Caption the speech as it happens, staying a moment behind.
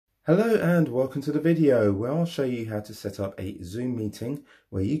Hello and welcome to the video where I'll show you how to set up a Zoom meeting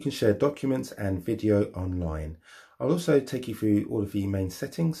where you can share documents and video online. I'll also take you through all of the main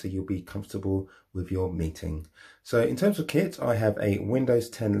settings so you'll be comfortable with your meeting. So in terms of kit, I have a Windows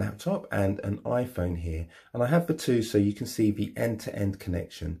 10 laptop and an iPhone here, and I have the two so you can see the end-to-end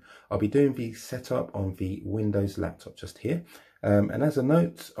connection. I'll be doing the setup on the Windows laptop just here. And as a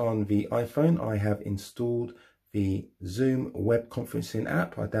note, on the iPhone I have installed the Zoom web conferencing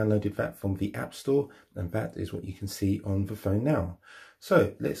app. I downloaded that from the App Store, and that is what you can see on the phone now.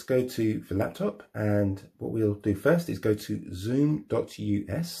 So let's go to the laptop, and what we'll do first is go to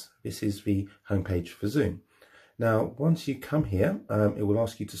zoom.us. This is the homepage for Zoom. Now, once you come here, it will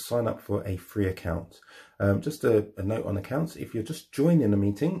ask you to sign up for a free account. Just a note on accounts: if you're just joining a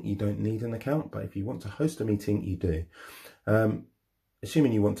meeting, you don't need an account, but if you want to host a meeting, you do.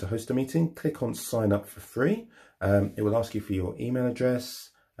 Assuming you want to host a meeting, click on sign up for free. It will ask you for your email address.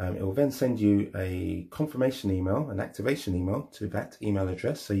 It will then send you a confirmation email, an activation email to that email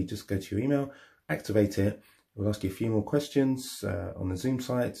address. So you just go to your email, activate it. It will ask you a few more questions on the Zoom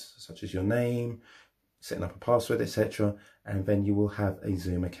site, such as your name, setting up a password, etc. And then you will have a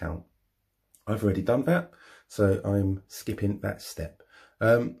Zoom account. I've already done that, so I'm skipping that step.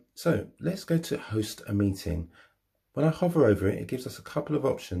 So let's go to host a meeting. When I hover over it, it gives us a couple of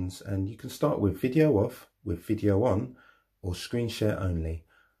options, and you can start with video off, with video on, or screen share only.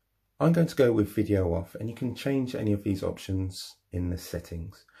 I'm going to go with video off, and you can change any of these options in the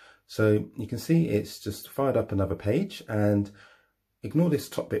settings. So you can see it's just fired up another page, and ignore this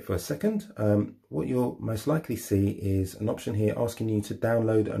top bit for a second. What you'll most likely see is an option here asking you to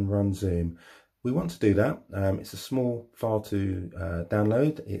download and run Zoom. We want to do that. It's a small file to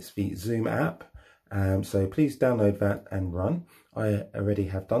download. It's the Zoom app. So please download that and run. I already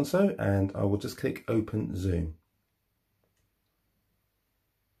have done so, and I will just click Open Zoom.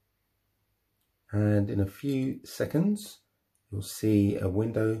 And in a few seconds, you'll see a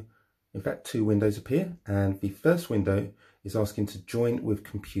window, in fact, two windows appear. And the first window is asking to join with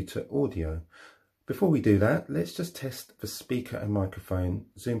computer audio. Before we do that, let's just test the speaker and microphone.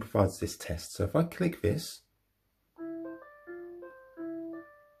 Zoom provides this test. So if I click this, and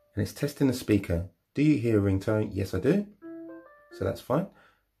it's testing the speaker. Do you hear a ringtone? Yes, I do. So that's fine.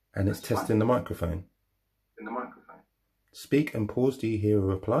 And it's testing the microphone. Speak and pause. Do you hear a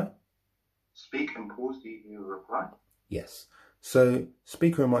reply? Speak and pause. Do you hear a reply? Yes. So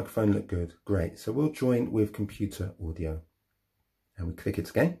speaker and microphone look good. Great. So we'll join with computer audio. And we click it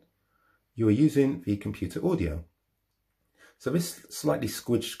again. You are using the computer audio. So this slightly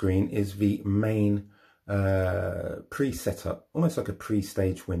squidged screen is the main pre-setup, almost like a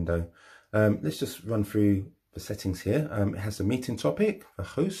pre-stage window. Let's just run through the settings here. It has the meeting topic, the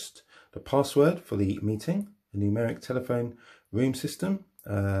host, the password for the meeting, the numeric telephone room system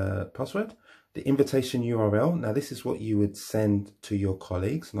password, the invitation URL. Now this is what you would send to your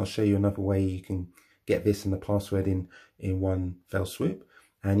colleagues, and I'll show you another way you can get this and the password in one fell swoop.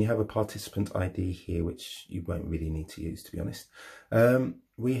 And you have a participant ID here, which you won't really need to use, to be honest.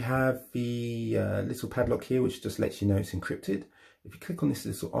 We have the little padlock here, which just lets you know it's encrypted. If you click on this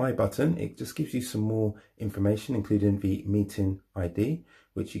little I button, it just gives you some more information, including the meeting ID,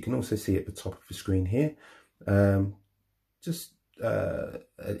 which you can also see at the top of the screen here. Just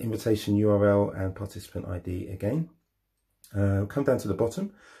an invitation URL and participant ID again. Come down to the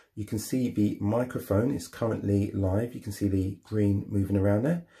bottom. You can see the microphone is currently live. You can see the green moving around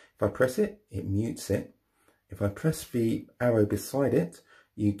there. If I press it, it mutes it. If I press the arrow beside it,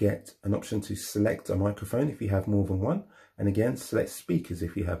 you get an option to select a microphone if you have more than one. And again, select speakers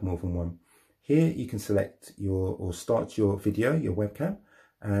if you have more than one. Here you can select or start your video, your webcam.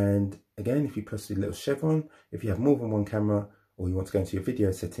 And again, if you press the little chevron, if you have more than one camera or you want to go into your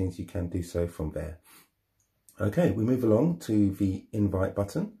video settings, you can do so from there. Okay, we move along to the invite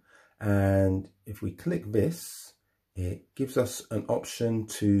button. And if we click this, it gives us an option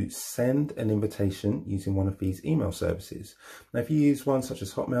to send an invitation using one of these email services. Now, if you use one such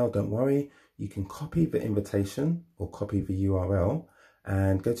as Hotmail, don't worry. You can copy the invitation or copy the URL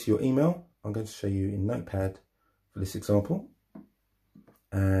and go to your email. I'm going to show you in Notepad for this example.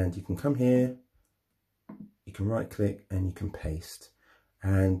 And you can come here, you can right click and you can paste.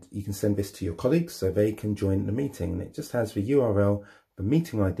 And you can send this to your colleagues so they can join the meeting. And it just has the URL, the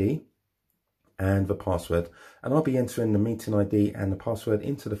meeting ID, and the password. And I'll be entering the meeting ID and the password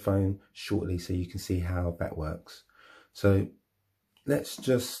into the phone shortly so you can see how that works. So let's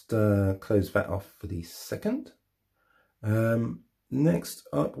just close that off for the second. Next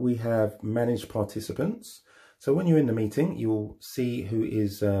up, we have manage participants. So when you're in the meeting, you'll see who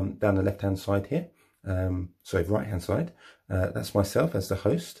is down the left-hand side here. Sorry, right-hand side. That's myself as the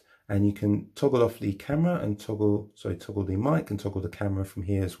host. and you can toggle off the camera and toggle the mic and toggle the camera from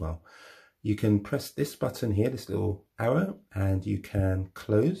here as well. You can press this button here, this little arrow, and you can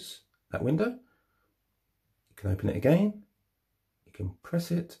close that window. You can open it again. You can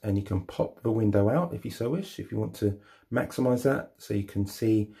press it and you can pop the window out if you so wish, if you want to maximize that so you can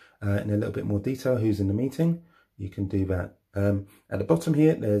see in a little bit more detail who's in the meeting. You can do that. At the bottom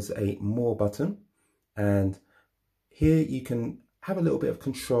here, there's a more button, and here you can have a little bit of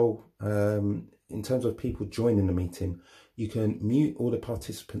control in terms of people joining the meeting. You can mute all the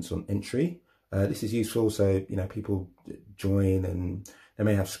participants on entry. This is useful so people join and they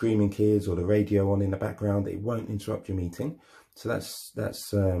may have screaming kids or the radio on in the background. It won't interrupt your meeting. So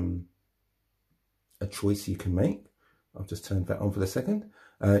that's a choice you can make. I've just turned that on for the second.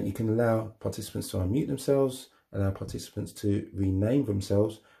 You can allow participants to unmute themselves, allow participants to rename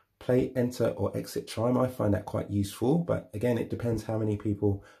themselves, play enter or exit chime. I find that quite useful, but again, it depends how many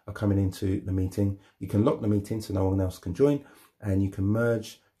people are coming into the meeting. You can lock the meeting so no one else can join, and you can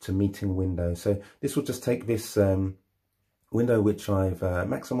merge to meeting window. So this will just take this window which I've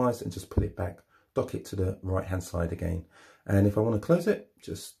maximized and just put it back, dock it to the right hand side again. And if I want to close it,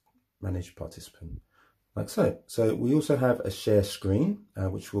 just manage participant, like so. So we also have a share screen,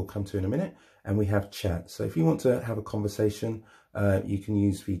 which we'll come to in a minute, and we have chat. So if you want to have a conversation, you can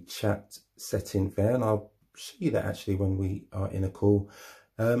use the chat setting there, and I'll show you that actually when we are in a call.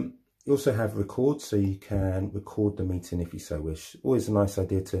 You also have record, so you can record the meeting if you so wish. Always a nice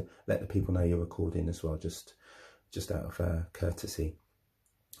idea to let the people know you're recording as well, just out of courtesy.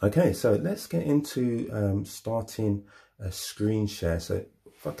 Okay, so let's get into starting a screen share. So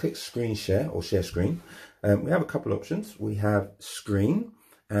if I click screen share or share screen, we have a couple of options. We have screen,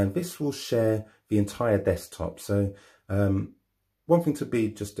 and this will share the entire desktop. So one thing to be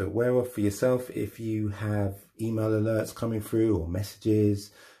just aware of for yourself, if you have email alerts coming through or messages,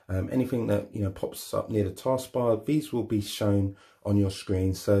 anything that pops up near the taskbar, these will be shown on your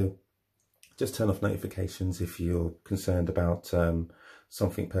screen. So just turn off notifications if you're concerned about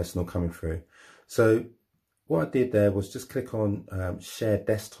something personal coming through. So what I did there was just click on share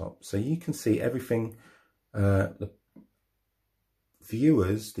desktop, so you can see everything. The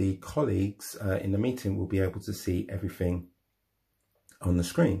viewers, the colleagues in the meeting will be able to see everything on the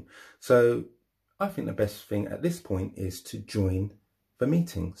screen. So I think the best thing at this point is to join the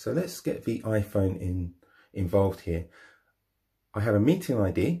meeting. So let's get the iPhone involved here. I have a meeting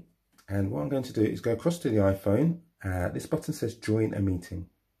ID, and what I'm going to do is go across to the iPhone. This button says join a meeting,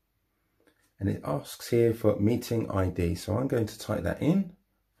 and it asks here for meeting ID. So I'm going to type that in,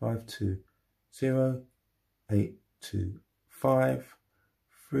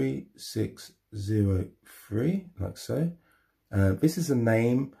 520-825-3603, like so. This is a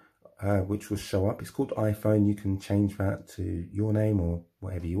name which will show up. It's called iPhone. You can change that to your name or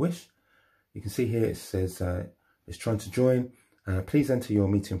whatever you wish. You can see here it says it's trying to join. Please enter your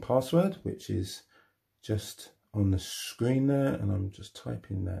meeting password, which is just on the screen there, and I'm just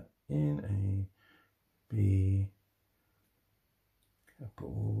typing that in, A-B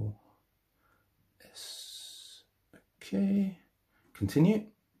capital S. Okay, continue.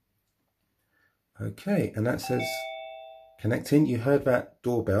 Okay, and that says connecting. You heard that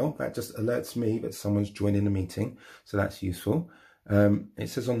doorbell. That just alerts me that someone's joining the meeting, so that's useful. It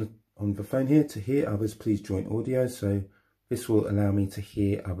says on the phone here, to hear others, please join audio. So this will allow me to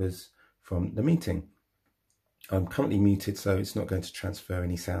hear others from the meeting. I'm currently muted, so it's not going to transfer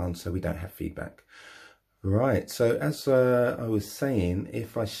any sound, so we don't have feedback. Right, so as I was saying,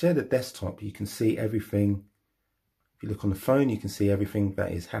 if I share the desktop, you can see everything. If you look on the phone, you can see everything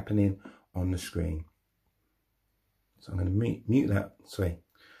that is happening on the screen. So I'm going to mute that,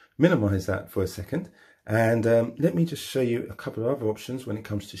 minimize that for a second. And let me just show you a couple of other options when it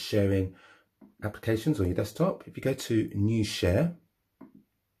comes to sharing applications on your desktop. If you go to New Share,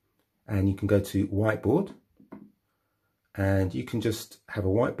 and you can go to Whiteboard, and you can just have a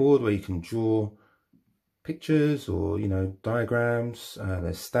whiteboard where you can draw pictures or diagrams.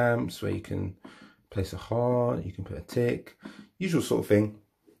 There's stamps where you can place a heart, you can put a tick, usual sort of thing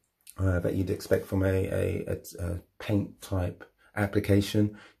that you'd expect from a paint type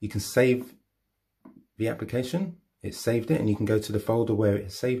application. You can save the application. It saved it, and you can go to the folder where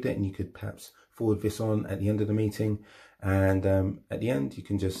it saved it, and you could perhaps forward this on at the end of the meeting, and at the end you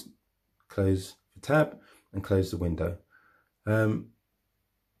can just close the tab and close the window.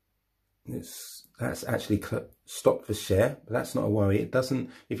 That's actually stopped the share, but that's not a worry. It doesn't,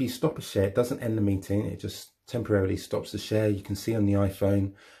 if you stop a share, it doesn't end the meeting. It just temporarily stops the share. You can see on the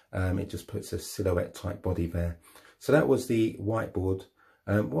iPhone, it just puts a silhouette type body there. So that was the whiteboard.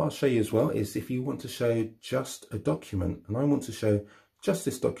 What I'll show you as well is if you want to show just a document, and I want to show just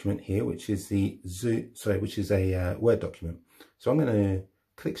this document here, which is which is a Word document. So I'm going to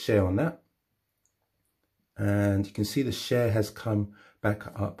click share on that, and you can see the share has come back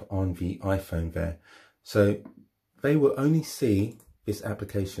up on the iPhone there. So they will only see this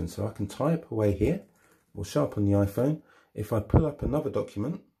application. So I can type away here, it will show up on the iPhone. If I pull up another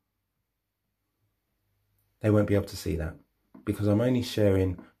document, they won't be able to see that because I'm only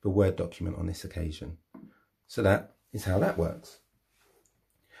sharing the Word document on this occasion. So that is how that works.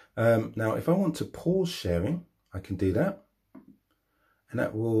 Now, if I want to pause sharing, I can do that. And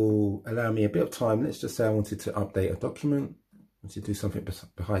that will allow me a bit of time. Let's just say I wanted to update a document, to do something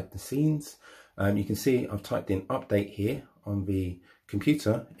behind the scenes. You can see I've typed in update here on the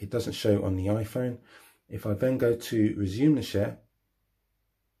computer. It doesn't show on the iPhone. If I then go to resume the share,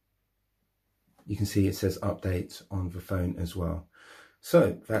 you can see it says update on the phone as well.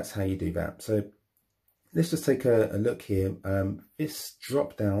 So that's how you do that. So let's just take a look here. This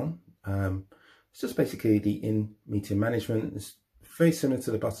drop down, it's just basically the in-meeting management. It's very similar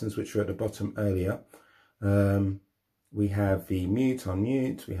to the buttons which were at the bottom earlier. We have the mute,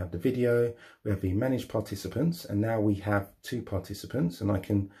 unmute, we have the video, we have the manage participants, and now we have 2 participants, and I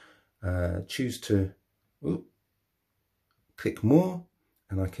can choose to click more,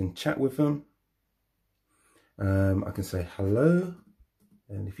 and I can chat with them. I can say hello,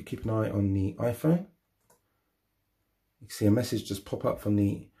 and if you keep an eye on the iPhone, you can see a message just pop up from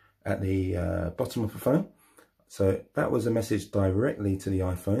at the bottom of the phone. So that was a message directly to the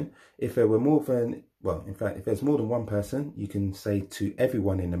iPhone. If there were more than, well, in fact, if there's more than one person, you can say to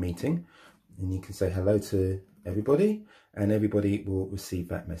everyone in the meeting, and you can say hello to everybody, and everybody will receive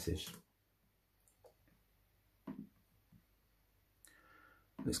that message.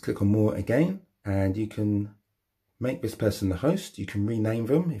 Let's click on more again, and you can make this person the host. You can rename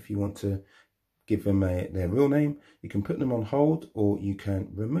them if you want to give them their real name. You can put them on hold, or you can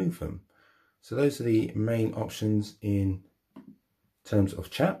remove them. So those are the main options in terms of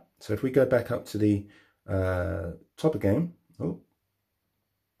chat. So if we go back up to the top again,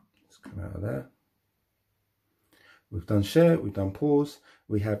 let's come out of there. We've done share, we've done pause,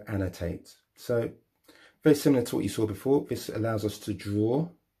 we have annotate. So very similar to what you saw before. This allows us to draw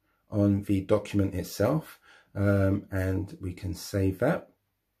on the document itself, and we can save that.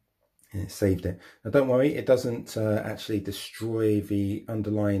 And it saved it. Now don't worry, it doesn't actually destroy the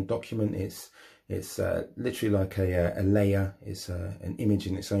underlying document. It's literally like a layer. It's an image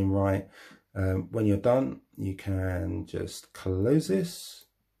in its own right. When you're done, you can just close this,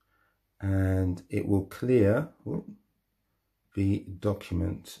 and it will clear the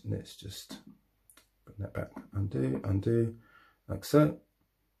document. Let's just bring that back. Undo, like so,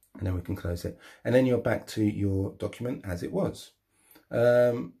 and then we can close it. And then you're back to your document as it was.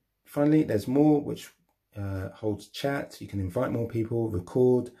 Finally, there's more, which holds chat. You can invite more people,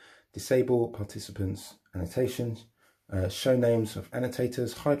 record, disable participants' annotations, show names of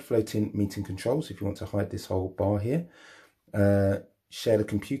annotators, hide floating meeting controls if you want to hide this whole bar here, share the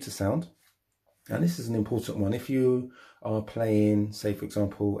computer sound. And this is an important one. If you are playing, say for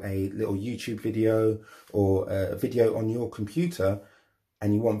example, a little YouTube video or a video on your computer,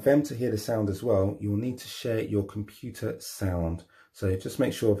 and you want them to hear the sound as well, you'll need to share your computer sound. So just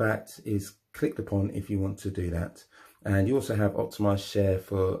make sure that is clicked upon if you want to do that. And you also have optimized share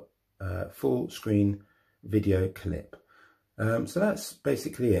for full screen video clip. So that's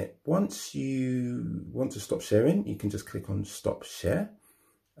basically it. Once you want to stop sharing, you can just click on stop share.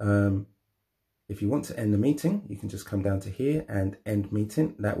 If you want to end the meeting, you can just come down to here and end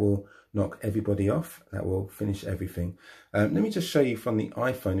meeting. That will knock everybody off. That will finish everything. Let me just show you from the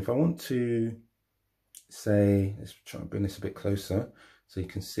iPhone. If I want to say, let's try and bring this a bit closer so you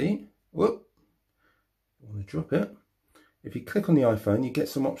can see. Whoop, I want to drop it. If you click on the iPhone, you get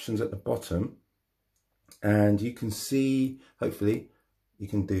some options at the bottom, and you can see, hopefully, you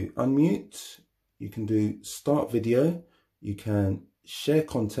can do unmute, you can do start video, you can share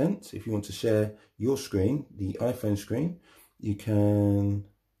content if you want to share your screen, the iPhone screen. You can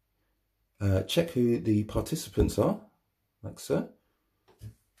check who the participants are, like so.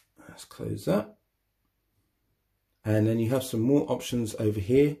 Let's close that. And then you have some more options over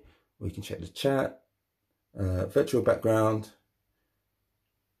here where you can check the chat, virtual background,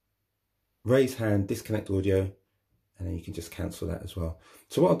 raise hand, disconnect audio, and then you can just cancel that as well.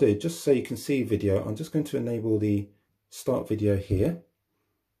 So what I'll do, just so you can see video, I'm just going to enable the start video here.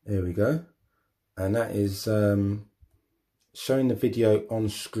 There we go. And that is showing the video on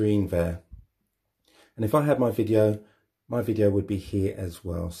screen there. And if I had my video would be here as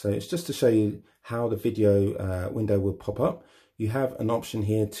well. So it's just to show you how the video window will pop up. You have an option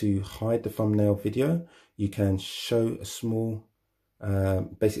here to hide the thumbnail video. You can show a small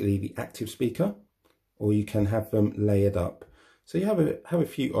basically the active speaker, or you can have them layered up. So you have a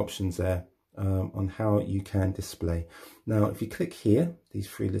few options there on how you can display. Now, if you click here, these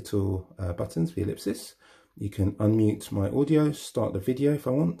three little buttons, the ellipsis, you can unmute my audio, start the video if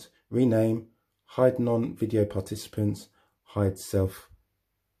I want, rename, hide non-video participants, hide self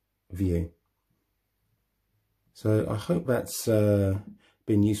view. So I hope that's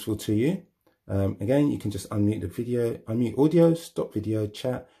been useful to you. Again, you can just unmute the video, unmute audio, stop video,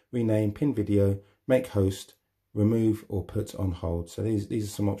 chat, rename, pin video, make host, remove or put on hold. So these are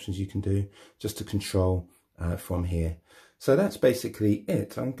some options you can do just to control from here. So that's basically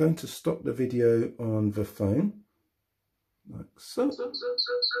it. I'm going to stop the video on the phone, like so.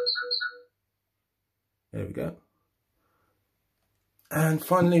 There we go. And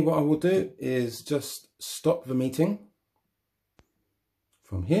finally, what I will do is just stop the meeting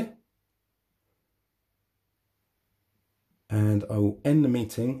from here. And I will end the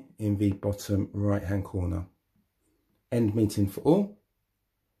meeting in the bottom right-hand corner. End meeting for all.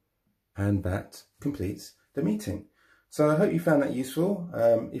 And that completes the meeting. So I hope you found that useful.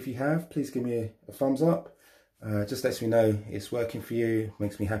 If you have, please give me a thumbs up. Just lets me know it's working for you.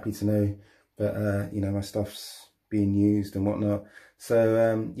 Makes me happy to know that, you know, my stuff's being used and whatnot.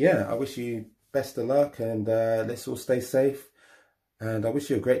 So, yeah, I wish you best of luck, and let's all stay safe. And I wish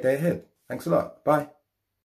you a great day ahead. Thanks a lot. Bye.